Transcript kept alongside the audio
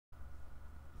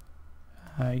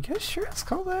You guys sure it's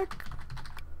called that?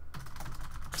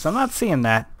 Because I'm not seeing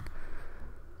that.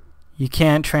 You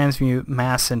can't transmute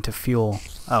mass into fuel.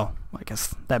 Oh, I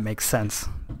guess that makes sense.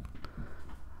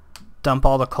 Dump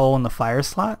all the coal in the fire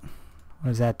slot? What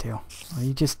does that do? Well,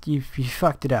 you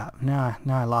fucked it up. Now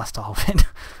I lost all of it.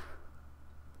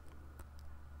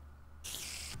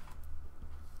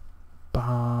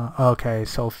 Okay,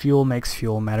 so fuel makes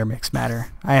fuel, matter makes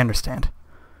matter. I understand.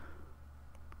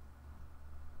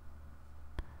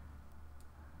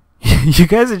 You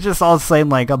guys are just all saying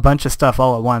like a bunch of stuff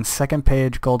all at once. Second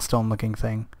page, goldstone looking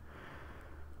thing.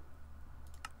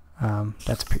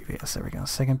 That's previous. There we go.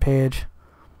 Second page.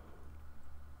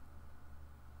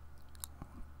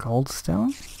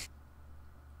 Goldstone?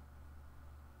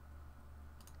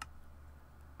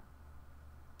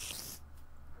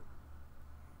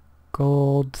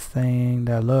 Gold thing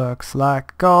that looks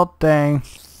like gold thing.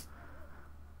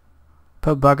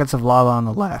 Put buckets of lava on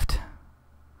the left.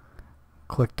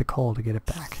 Click the coal to get it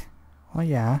back. Well,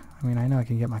 yeah. I mean, I know I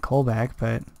can get my coal back,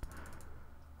 but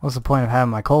what's the point of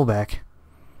having my coal back?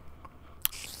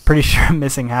 Pretty sure I'm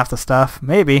missing half the stuff.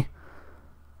 Maybe.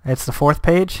 It's the fourth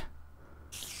page.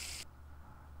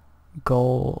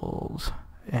 Gold.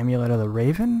 Amulet of the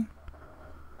Raven?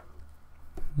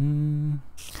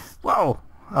 Whoa!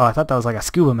 Oh, I thought that was like a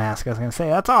scuba mask. I was going to say,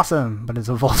 that's awesome! But it's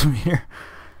a voltmeter.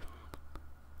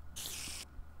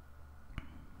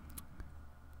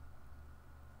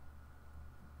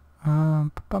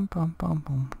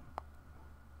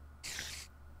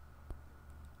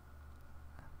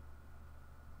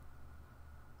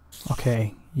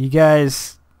 Okay, you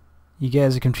guys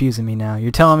are confusing me now.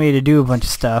 You're telling me to do a bunch of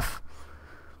stuff.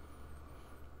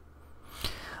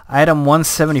 Item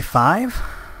 175?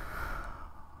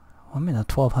 I'm in the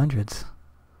 1200s.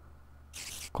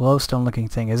 Glowstone looking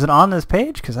thing. Is it on this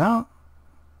page? Because I'm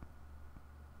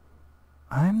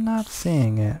not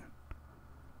seeing it.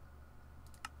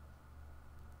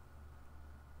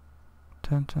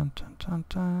 Dun, dun, dun, dun,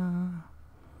 dun.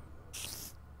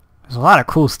 There's a lot of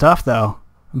cool stuff though.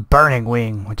 Burning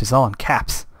Wing, which is all in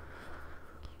caps.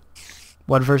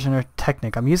 What version of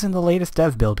Technic? I'm using the latest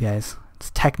dev build, guys.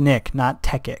 It's Technic, not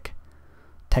Techic.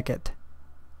 Teckit.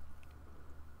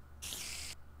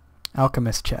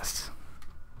 Alchemist chest.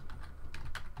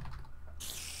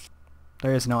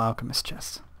 There is no alchemist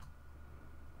chest.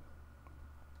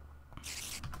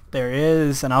 There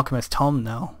is an alchemist tome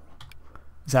though.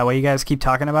 Is that what you guys keep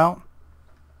talking about?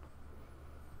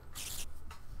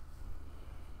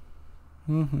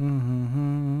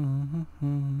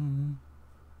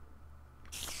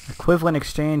 Equivalent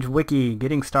exchange wiki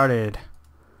getting started.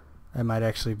 That might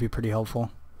actually be pretty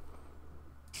helpful.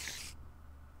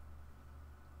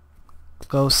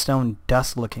 Glowstone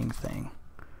dust looking thing.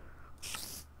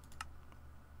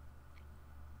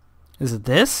 Is it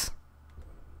this?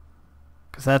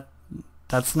 Because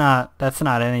that's not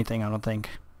anything, I don't think.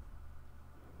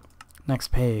 Next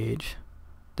page.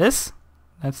 This?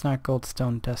 That's not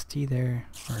goldstone dust either,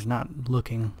 or not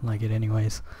looking like it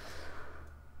anyways.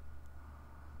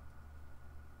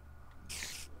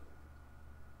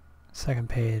 Second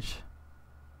page.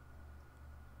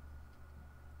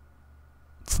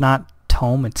 It's not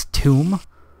tome, it's tomb.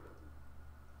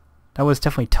 That was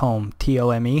definitely tome,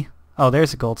 T-O-M-E. Oh,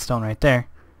 there's a goldstone right there.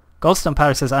 Goldstone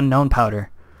powder says unknown powder.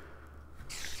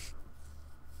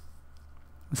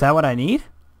 Is that what I need?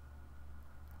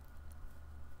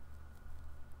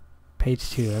 Page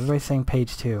 2. Everybody's saying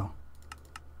page 2.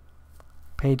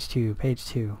 Page 2, page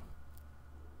 2.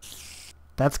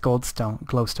 That's goldstone,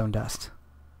 glowstone dust.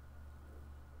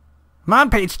 I'm on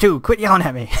page 2. Quit yelling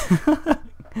at me.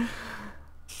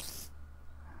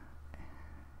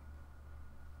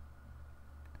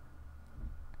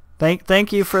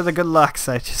 Thank you for the good lucks.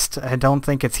 I don't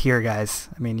think it's here, guys.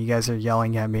 I mean, you guys are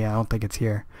yelling at me. I don't think it's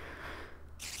here.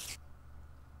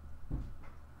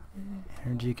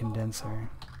 Energy condenser.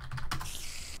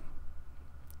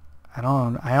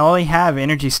 I only have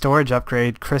energy storage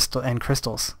upgrade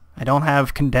crystals. I don't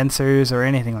have condensers or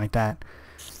anything like that.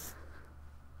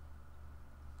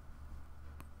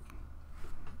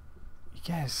 You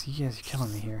guys are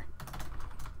killing me here.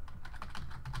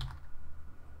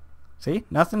 See?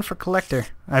 Nothing for collector.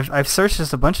 I've searched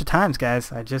this a bunch of times,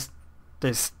 guys.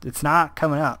 It's not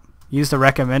coming up. Use the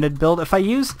recommended build. If I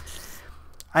use...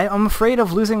 I'm afraid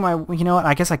of losing my... You know what?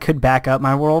 I guess I could back up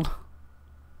my world.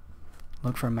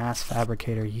 Look for a mass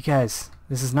fabricator. You guys,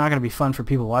 this is not going to be fun for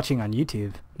people watching on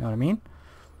YouTube. You know what I mean?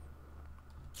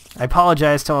 I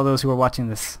apologize to all those who are watching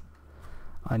this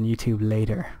on YouTube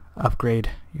later.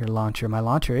 Upgrade your launcher. My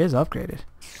launcher is upgraded.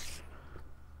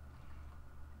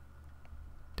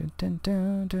 Dun, dun,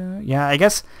 dun, dun. Yeah, I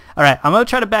guess... Alright, I'm going to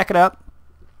try to back it up.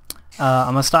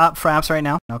 I'm gonna stop fraps right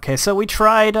now. Okay, so we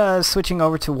tried switching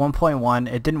over to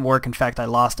 1.1. It didn't work. In fact, I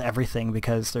lost everything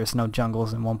because there's no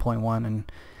jungles in 1.1,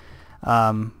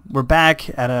 and we're back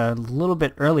at a little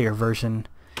bit earlier version.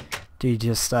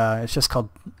 It's just called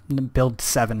build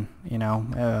 7. You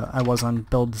know, I was on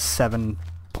build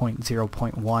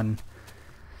 7.0.1.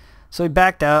 So we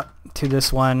backed out to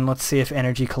this one. Let's see if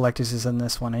energy collectors is in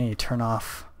this one. I need to turn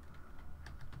off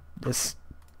this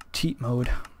cheat mode.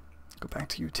 Go back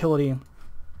to utility.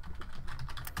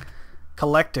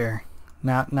 Collector.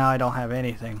 Now I don't have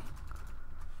anything.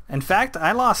 In fact,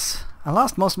 I lost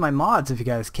most of my mods, if you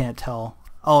guys can't tell.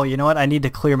 Oh, you know what? I need to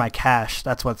clear my cache.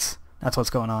 That's what's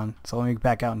going on. So let me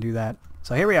back out and do that.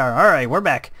 So here we are. All right, we're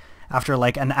back after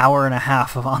like an hour and a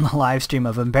half of on the live stream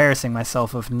of embarrassing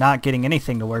myself of not getting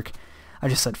anything to work. I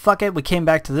just said fuck it. We came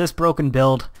back to this broken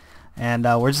build, and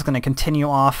we're just gonna continue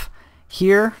off.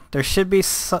 Here, there should be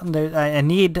something. I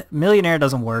need Millionaire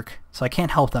doesn't work, so I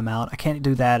can't help them out. I can't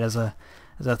do that as a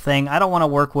thing. I don't want to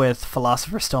work with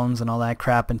Philosopher's Stones and all that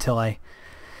crap until I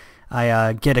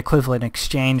get Equivalent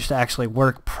Exchange to actually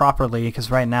work properly, because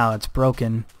right now it's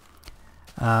broken.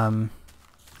 So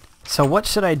what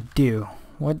should I do?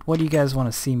 What do you guys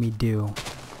want to see me do?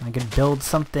 I could build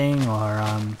something, or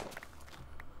I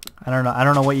don't know. I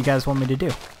don't know what you guys want me to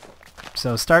do.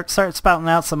 So start spouting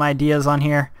out some ideas on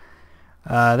here.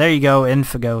 There you go,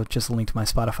 Infigo. Just a link to my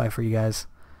Spotify for you guys.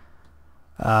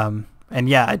 And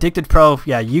yeah, Addicted Pro,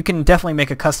 yeah, you can definitely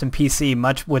make a custom PC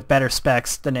much with better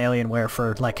specs than Alienware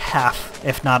for like half,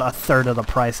 if not a third of the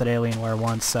price that Alienware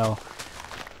wants. So,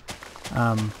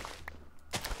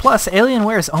 plus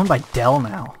Alienware is owned by Dell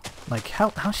now. Like, how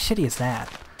shitty is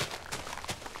that?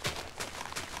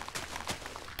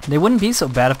 They wouldn't be so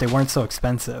bad if they weren't so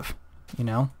expensive, you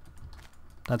know?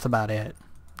 That's about it.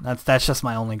 That's just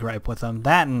my only gripe with them.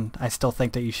 That, and I still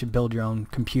think that you should build your own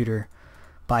computer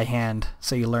by hand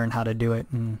so you learn how to do it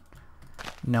and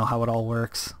know how it all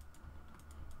works.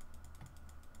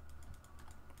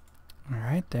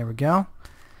 Alright, there we go.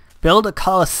 Build a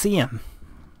Coliseum.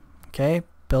 Okay,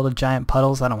 build a giant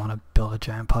puddles. I don't want to build a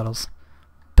giant puddles.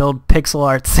 Build pixel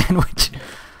art sandwich.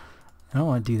 I don't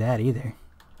want to do that either.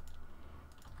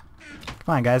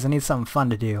 Come on, guys, I need something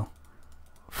fun to do.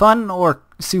 Fun or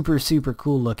super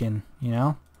cool looking, you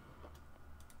know?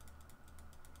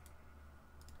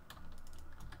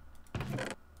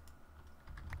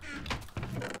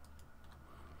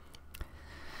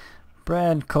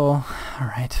 Bread, coal.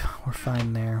 Alright, we're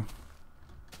fine there.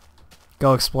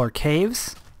 Go explore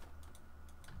caves.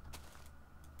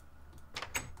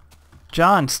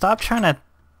 John, stop trying to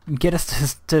get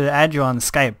us to add you on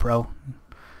Skype, bro.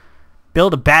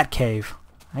 Build a bat cave.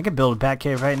 I could build a bat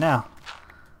cave right now.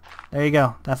 There you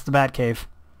go. That's the bat cave.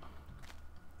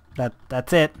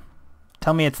 That's it.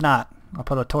 Tell me it's not. I'll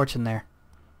put a torch in there.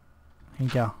 Here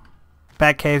you go.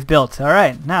 Bat cave built.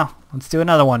 Alright, now let's do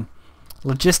another one.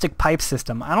 Logistic pipe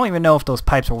system. I don't even know if those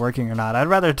pipes are working or not. I'd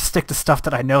rather stick to stuff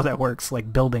that I know that works,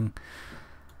 like building.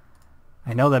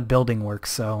 I know that building works,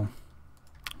 so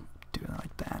do it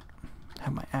like that.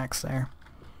 Have my axe there.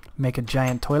 Make a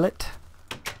giant toilet.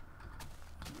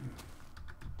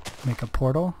 Make a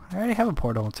portal. I already have a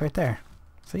portal. It's right there.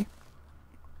 See?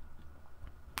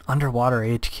 Underwater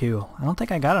HQ. I don't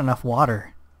think I got enough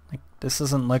water. Like, this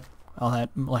doesn't look all that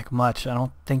like much. I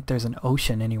don't think there's an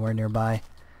ocean anywhere nearby.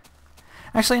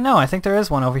 Actually, no. I think there is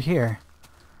one over here.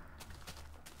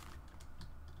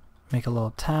 Make a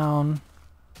little town.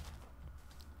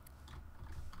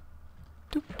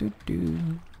 Doop, doop,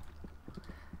 doop.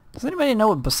 Does anybody know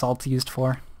what basalt's used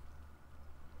for?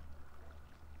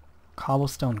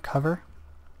 Cobblestone cover.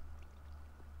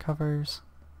 Covers.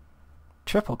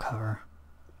 Triple cover.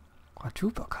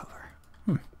 Quadruple cover.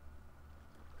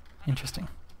 Interesting.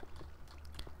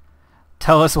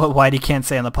 Tell us what Whitey can't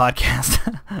say on the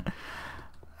podcast.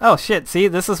 Oh shit, see,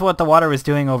 this is what the water was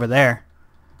doing over there.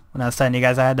 When I was telling you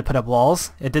guys I had to put up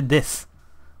walls, it did this.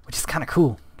 Which is kind of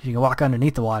cool. You can walk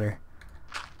underneath the water.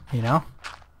 You know?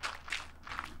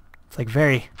 It's like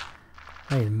very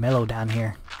mellow down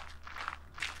here.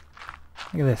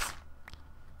 Look at this.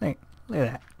 Look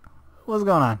at that. What's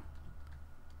going on?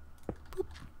 Boop.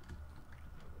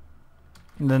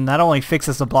 And then that only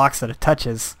fixes the blocks that it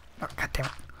touches. Oh, god damn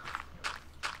it.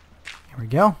 Here we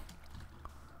go.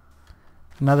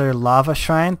 Another lava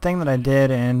shrine thing that I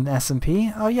did in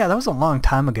SMP. Oh yeah, that was a long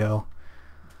time ago.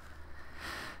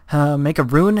 Make a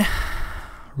ruin.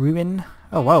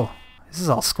 Oh whoa, this is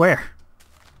all square.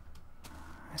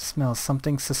 I smell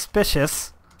something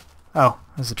suspicious. Oh,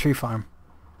 there's a tree farm.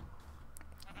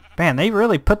 Man, they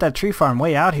really put that tree farm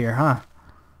way out here, huh?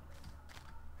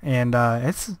 And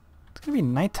it's gonna be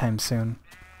nighttime soon.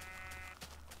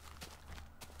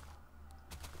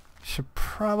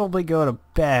 probably go to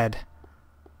bed.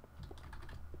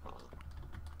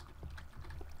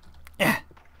 Yeah.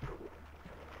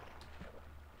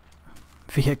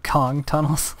 Viet Cong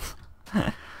tunnels.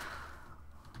 Boop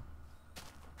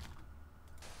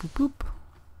boop.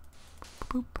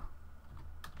 Boop.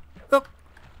 Oh,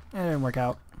 it didn't work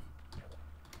out.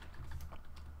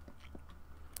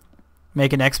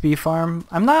 Make an XP farm.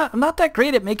 I'm not that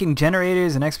great at making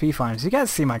generators and XP farms. You guys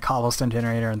see my cobblestone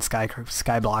generator and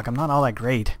skyblock. I'm not all that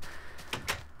great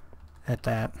at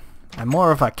that. I'm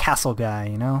more of a castle guy,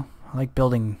 you know? I like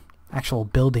building actual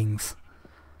buildings.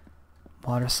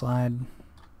 Water slide,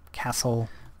 castle.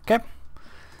 Okay.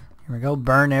 Here we go.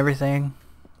 Burn everything.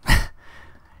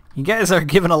 You guys are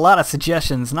giving a lot of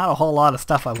suggestions. Not a whole lot of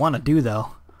stuff I want to do though.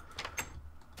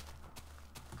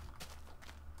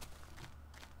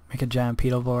 Make a giant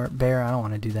beetle bear. I don't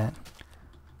want to do that.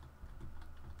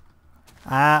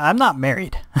 I'm not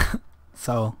married,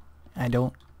 so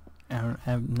I'm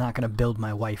not gonna build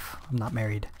my wife. I'm not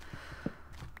married.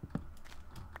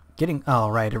 Oh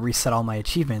right, it reset all my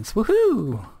achievements.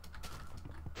 Woohoo! I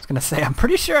was gonna say I'm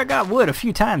pretty sure I got wood a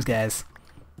few times, guys.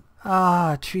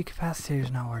 Ah, tree capacitor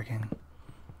is not working.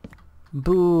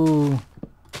 Boo!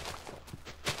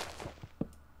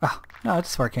 Oh no,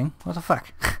 it's working. What the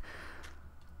fuck?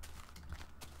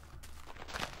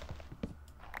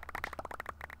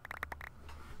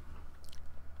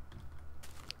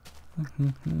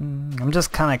 I'm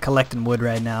just kind of collecting wood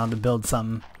right now to build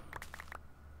something.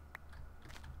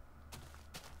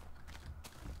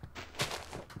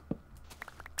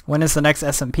 When is the next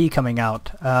SMP coming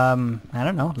out? I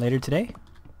don't know. Later today?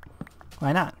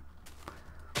 Why not?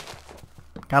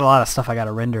 Got a lot of stuff I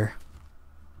gotta render.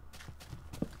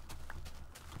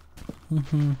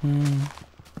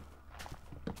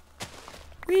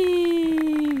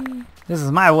 Whee! This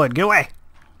is my wood. Get away!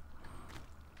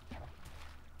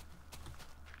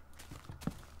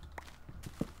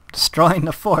 Destroying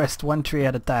the forest one tree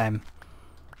at a time.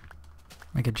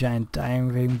 Make a giant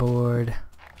diving board.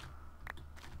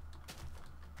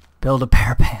 Build a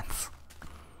pair of pants.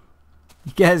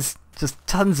 You guys, just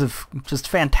tons of just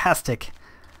fantastic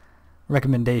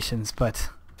recommendations, but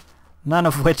none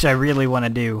of which I really want to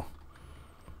do.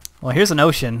 Well, here's an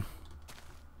ocean.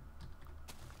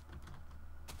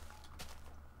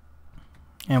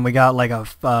 And we got like a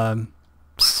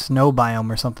snow biome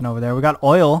or something over there. We got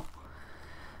oil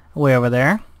way over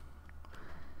there.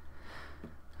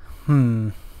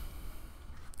 Build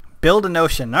an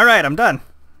ocean. Alright, I'm done.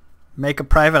 Make a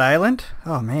private island?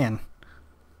 Oh man.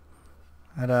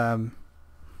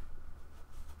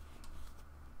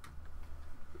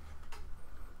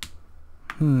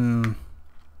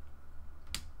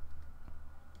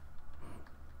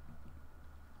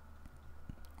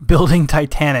 Building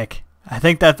Titanic. I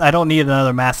think that I don't need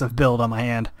another massive build on my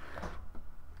hand.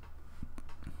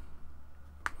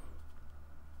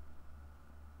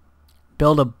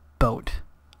 Build a boat.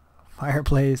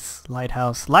 Fireplace,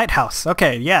 lighthouse. Lighthouse!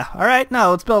 Okay, yeah. Alright,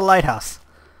 no, let's build a lighthouse.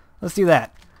 Let's do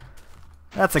that.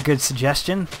 That's a good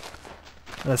suggestion.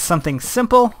 That's something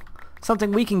simple,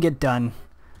 something we can get done.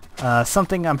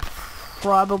 Something I'm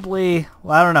probably...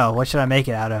 Well, I don't know. What should I make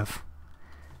it out of?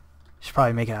 Should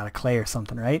probably make it out of clay or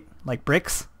something, right? Like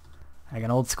bricks? Like an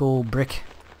old school brick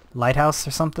lighthouse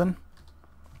or something?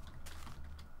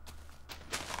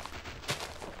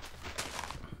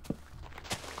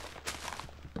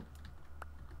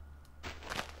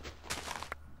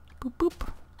 Boop boop.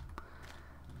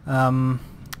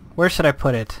 Where should I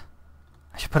put it?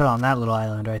 I should put it on that little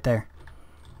island right there.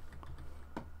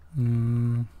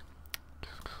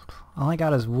 All I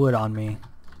got is wood on me.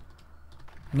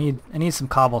 I need some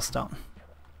cobblestone.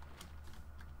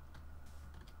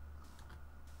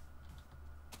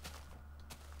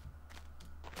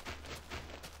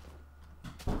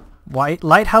 White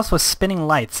lighthouse with spinning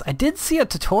lights. I did see a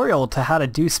tutorial to how to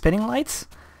do spinning lights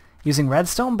using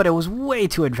redstone, but it was way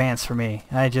too advanced for me.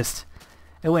 It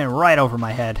went right over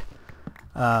my head.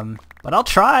 But I'll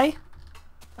try.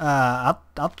 I'll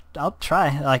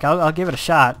try. Like I'll give it a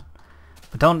shot,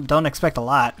 but don't expect a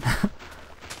lot.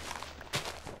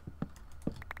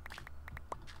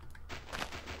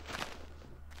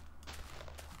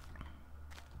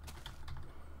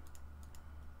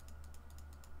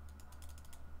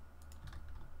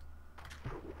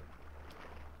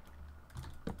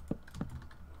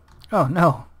 Oh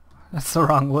no, that's the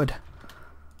wrong wood.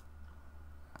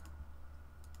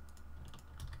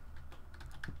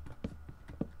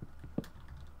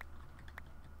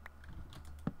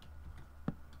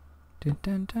 Dun,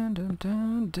 dun, dun, dun,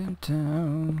 dun, dun,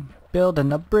 dun.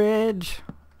 Building a bridge.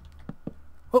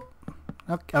 Oh,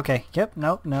 okay. Yep.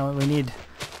 No. We need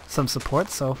some support,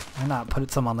 so why not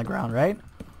put some on the ground, right?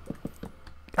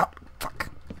 Oh, fuck.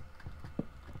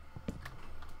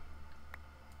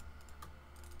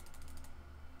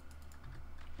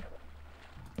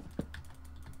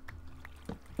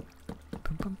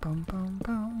 Boom, boom, boom,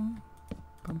 boom,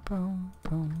 boom, boom,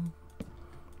 boom.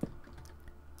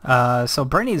 So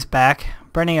Breny's back.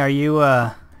 Breny, are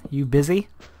you busy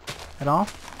at all?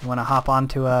 You want to hop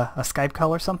onto a Skype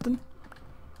call or something?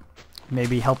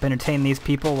 Maybe help entertain these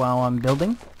people while I'm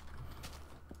building?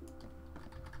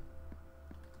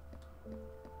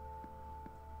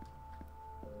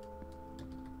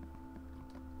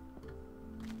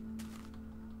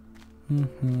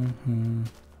 Am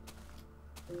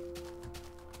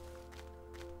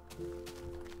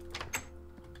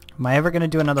I ever going to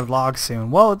do another vlog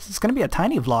soon? Well, it's going to be a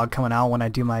tiny vlog coming out when I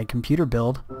do my computer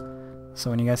build. So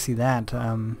when you guys see that,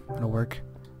 it'll work.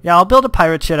 Yeah, I'll build a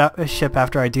pirate ship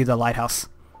after I do the lighthouse.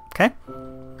 Okay?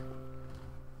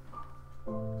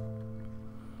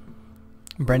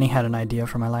 Breny had an idea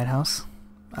for my lighthouse.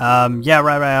 Yeah,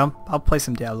 right. I'll play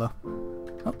some Diablo.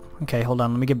 Oh, okay, hold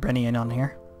on. Let me get Breny in on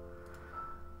here.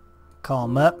 Call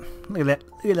him up. Look at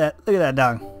that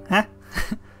dog. Huh?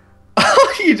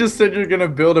 You just said you're gonna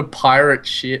build a pirate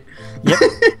shit. Yep,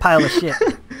 pile of shit.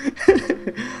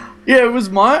 Yeah, it was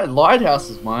my lighthouse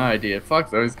was my idea.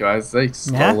 Fuck those guys, they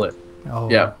stole it. Oh.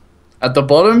 Yeah. At the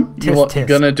bottom, you're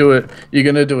gonna do it. You're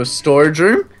gonna do a storage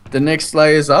room. The next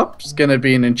layer's up is gonna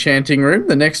be an enchanting room.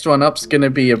 The next one up's gonna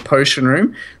be a potion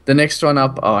room. The next one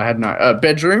up, oh, I had no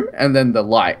bedroom, and then the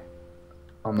light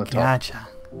on the top. Gotcha.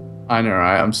 I know,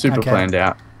 right? I'm super planned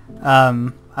out.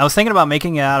 I was thinking about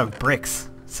making it out of bricks,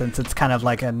 since it's kind of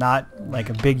like a not like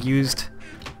a big used,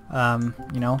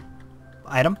 you know,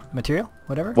 item, material,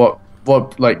 whatever.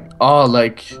 What, like, oh,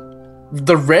 like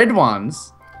the red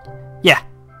ones? Yeah.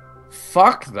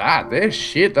 Fuck that, they're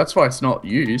shit. That's why it's not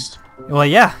used. Well,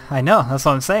 yeah, I know. That's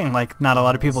what I'm saying. Like, not a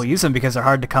lot of people use them because they're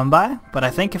hard to come by. But I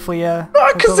think if we, not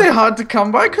because they're hard to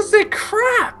come by, because they're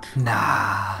crap.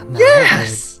 Nah.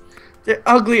 Yes. They're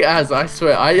ugly as, I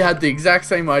swear. I had the exact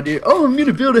same idea. Oh, I'm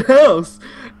gonna build a house.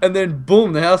 And then,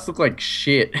 boom, the house looked like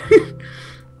shit.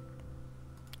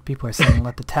 People are saying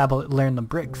let the tablet learn the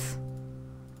bricks.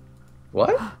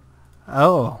 What?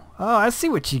 Oh, I see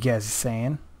what you guys are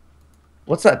saying.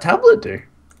 What's that tablet do?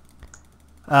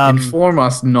 Inform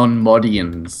us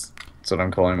non-modians. That's what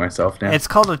I'm calling myself now. It's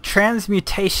called a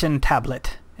transmutation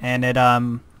tablet. And it,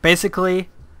 basically,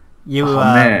 you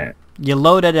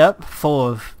load it up full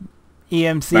of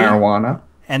EMC. Marijuana.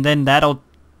 And then that'll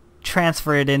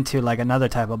transfer it into like another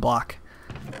type of block.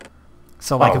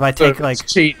 So like if I take like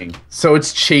it's cheating. So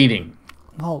it's cheating.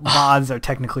 Well, mods are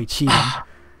technically cheating.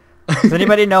 Does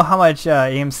anybody know how much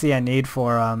EMC I need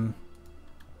for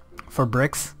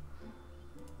bricks?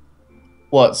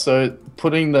 What? So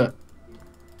putting the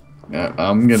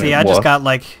I'm gonna see. I just got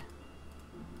like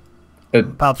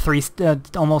about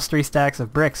almost 3 stacks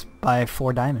of bricks by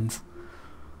 4 diamonds.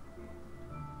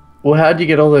 Well, how'd you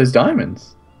get all those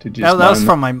diamonds? Did you? That was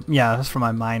from my that's from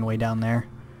my mine way down there.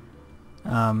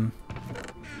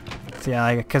 So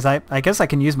yeah, because I guess I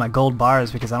can use my gold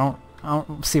bars because I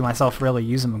don't see myself really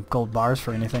using gold bars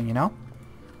for anything, you know.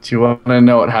 Do you want to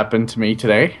know what happened to me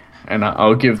today? And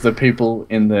I'll give the people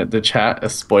in the chat a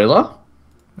spoiler.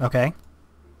 Okay.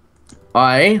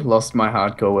 I lost my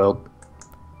hardcore world.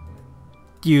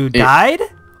 You died?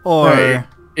 Or no,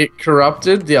 it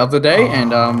corrupted the other day,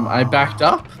 and I backed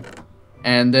up.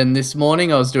 And then this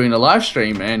morning I was doing a live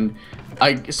stream, and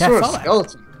I saw a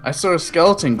skeleton. I saw a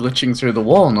skeleton glitching through the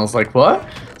wall, and I was like, what?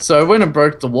 So I went and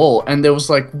broke the wall, and there was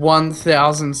like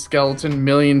 1,000 skeleton,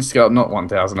 million skeleton, not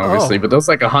 1,000 obviously, but there was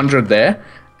like 100 there.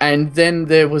 And then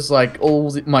there was like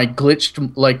all my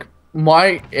glitched, like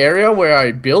my area where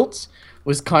I built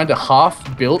was kind of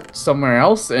half built somewhere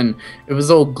else, and it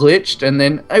was all glitched. And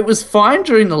then it was fine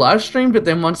during the live stream, but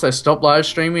then once I stopped live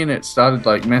streaming, it started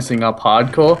like messing up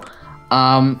hardcore.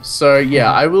 So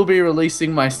yeah, I will be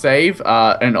releasing my save,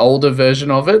 an older version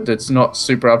of it that's not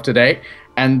super up to date,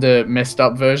 and the messed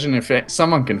up version if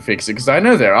someone can fix it, because I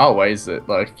know there are ways that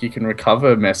like you can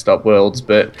recover messed up worlds,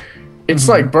 but it's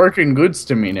like broken goods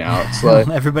to me now. It's like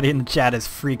everybody in the chat is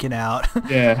freaking out.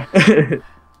 Yeah.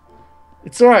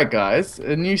 It's alright, guys.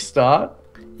 A new start.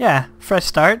 Yeah, fresh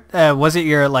start. Was it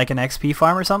your like an XP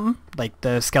farm or something? Like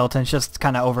the skeletons just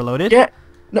kind of overloaded? Yeah.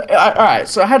 No, alright,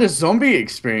 so I had a zombie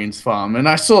experience farm, and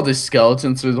I saw this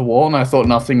skeleton through the wall, and I thought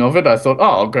nothing of it. I thought, oh,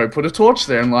 I'll go put a torch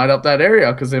there and light up that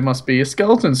area, because there must be a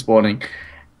skeleton spawning.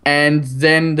 And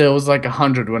then there was like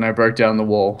 100 when I broke down the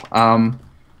wall.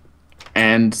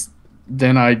 And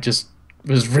then I just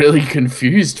was really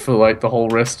confused for like the whole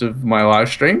rest of my live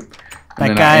stream.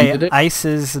 That guy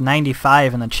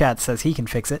Ices95 in the chat says he can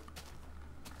fix it.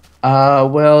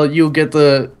 Well, you'll get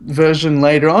the version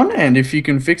later on, and if you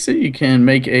can fix it, you can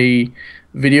make a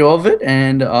video of it,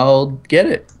 and I'll get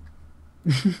it.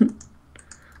 There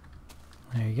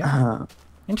you go.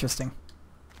 Interesting.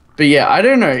 But yeah, I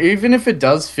don't know. Even if it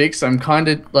does fix, I'm kind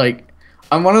of like,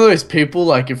 I'm one of those people,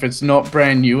 like, if it's not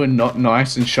brand new and not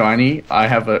nice and shiny, I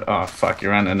have a... Oh, fuck,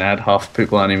 you're on an ad. Half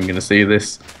people aren't even going to see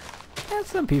this. Yeah,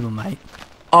 some people might.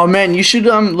 Oh, man, you should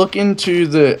look into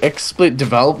the XSplit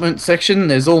development section.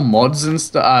 There's all mods and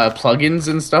plugins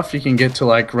and stuff you can get to,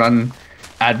 like, run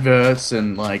adverts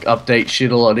and, like, update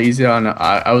shit a lot easier. And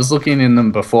I was looking in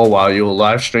them before while you were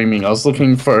live streaming. I was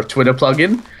looking for a Twitter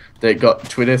plugin that got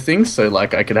Twitter things, so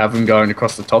like I could have them going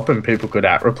across the top and people could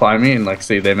reply me and like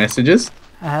see their messages.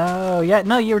 Oh yeah,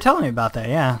 no, you were telling me about that,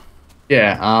 yeah.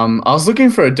 Yeah, I was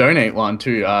looking for a donate one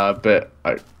too, but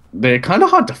they're kind of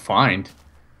hard to find.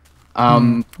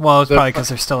 Well, it's probably because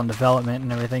they're still in development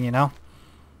and everything, you know.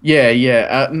 Yeah,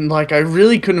 yeah, and like I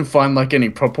really couldn't find like any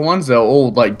proper ones. They're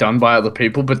all like done by other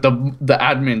people, but the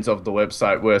admins of the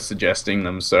website were suggesting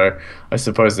them, so I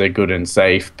suppose they're good and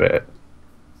safe. But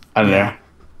I don't know.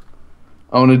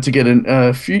 I wanted to get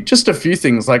just a few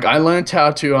things. Like I learned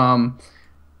how to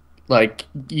like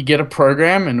you get a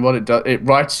program and what it does, it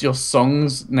writes your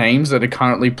songs names that are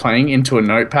currently playing into a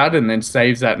notepad and then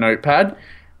saves that notepad,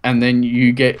 and then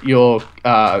you get your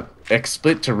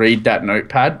XSplit to read that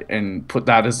notepad and put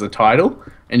that as the title,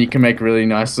 and you can make really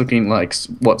nice looking like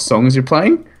what songs you're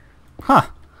playing. Huh.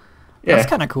 Yeah. That's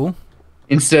kind of cool.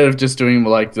 Instead of just doing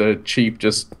like the cheap,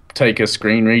 just take a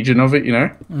screen region of it, you know?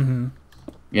 Mm-hmm.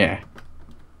 Yeah.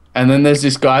 And then there's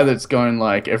this guy that's going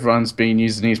like, everyone's been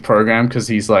using his program because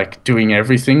he's like doing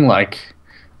everything like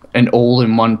an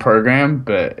all-in-one program,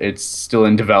 but it's still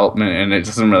in development and it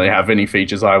doesn't really have any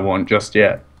features I want just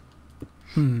yet.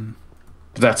 But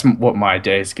that's what my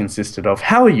days consisted of.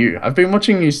 How are you? I've been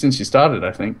watching you since you started,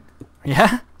 I think.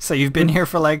 Yeah? So you've been here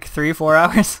for like 3 or 4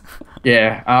 hours?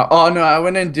 Yeah. Oh no, I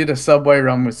went and did a subway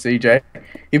run with CJ.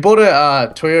 He bought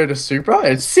a Toyota Supra.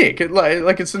 It's sick.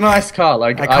 Like it's a nice car.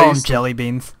 Like I call them jelly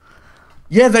beans.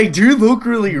 Yeah, they do look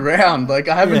really round. Like,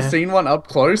 I haven't seen one up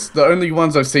close. The only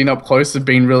ones I've seen up close have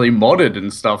been really modded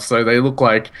and stuff, so they look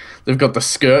like they've got the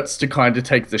skirts to kind of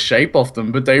take the shape off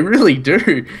them, but they really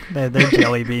do. They're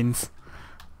jelly beans.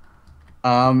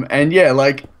 And yeah,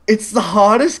 like, it's the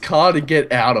hardest car to get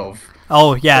out of.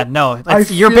 Oh, yeah, no.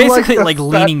 You're basically, like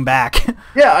leaning back.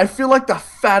 Yeah, I feel like the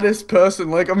fattest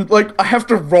person. Like, I have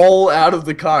to roll out of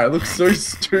the car. It looks so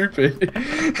stupid.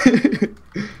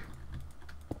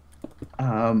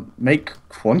 Make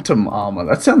quantum armor.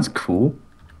 That sounds cool.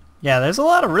 Yeah, there's a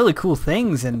lot of really cool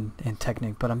things in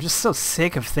Technic, but I'm just so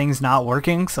sick of things not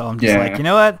working, so I'm just like, you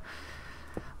know what?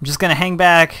 I'm just gonna hang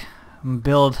back and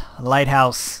build a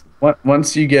lighthouse.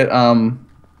 Once you get over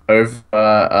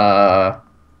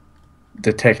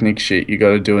the Technic shit, you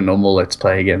gotta do a normal Let's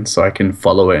Play again so I can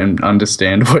follow it and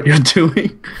understand what you're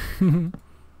doing.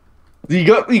 You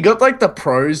got like the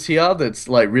pros here that's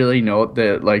like really know what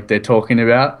they're talking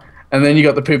about. And then you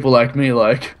got the people like me,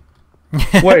 like,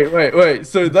 wait,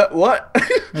 so that what?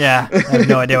 Yeah, I have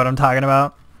no idea what I'm talking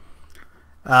about.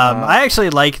 I actually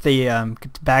like the,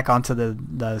 back onto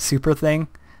the Supra thing.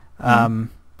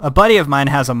 A buddy of mine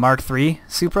has a Mark III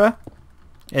Supra.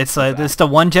 It's the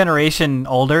one generation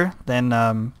older than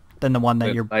the one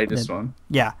that you're... latest one.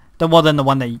 Yeah, than the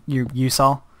one that you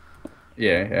saw.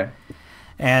 Yeah.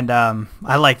 And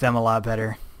I like them a lot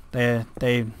better. They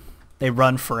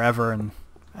run forever and...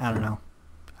 I don't know.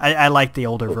 I like the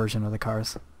older version of the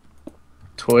cars.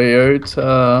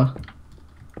 Toyota.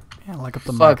 Yeah, look up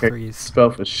the Mark IIIs.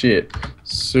 Spell for shit.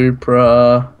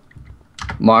 Supra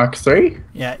Mark III?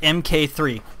 Yeah,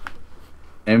 MK3.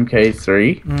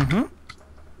 MK3? Mm-hmm.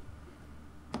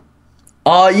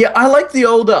 Oh, yeah, I like the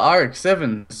older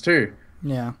RX-7s too.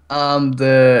 Yeah.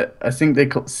 I think they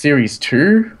call Series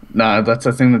 2? No, I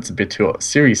think that's a bit too old.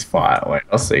 Series 5. Wait,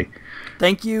 I'll see.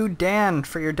 Thank you, Dan,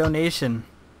 for your donation.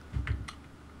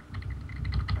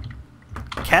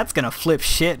 Cat's gonna flip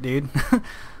shit, dude.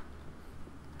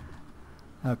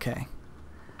 Okay.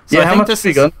 So yeah, how much have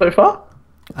you gone so far?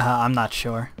 I'm not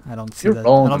sure. I don't see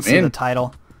the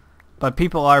title. But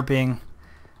people are being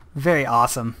very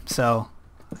awesome, so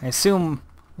I assume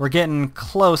we're getting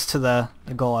close to the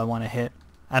goal I want to hit.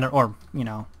 Or, you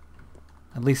know,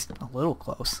 at least a little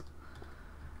close.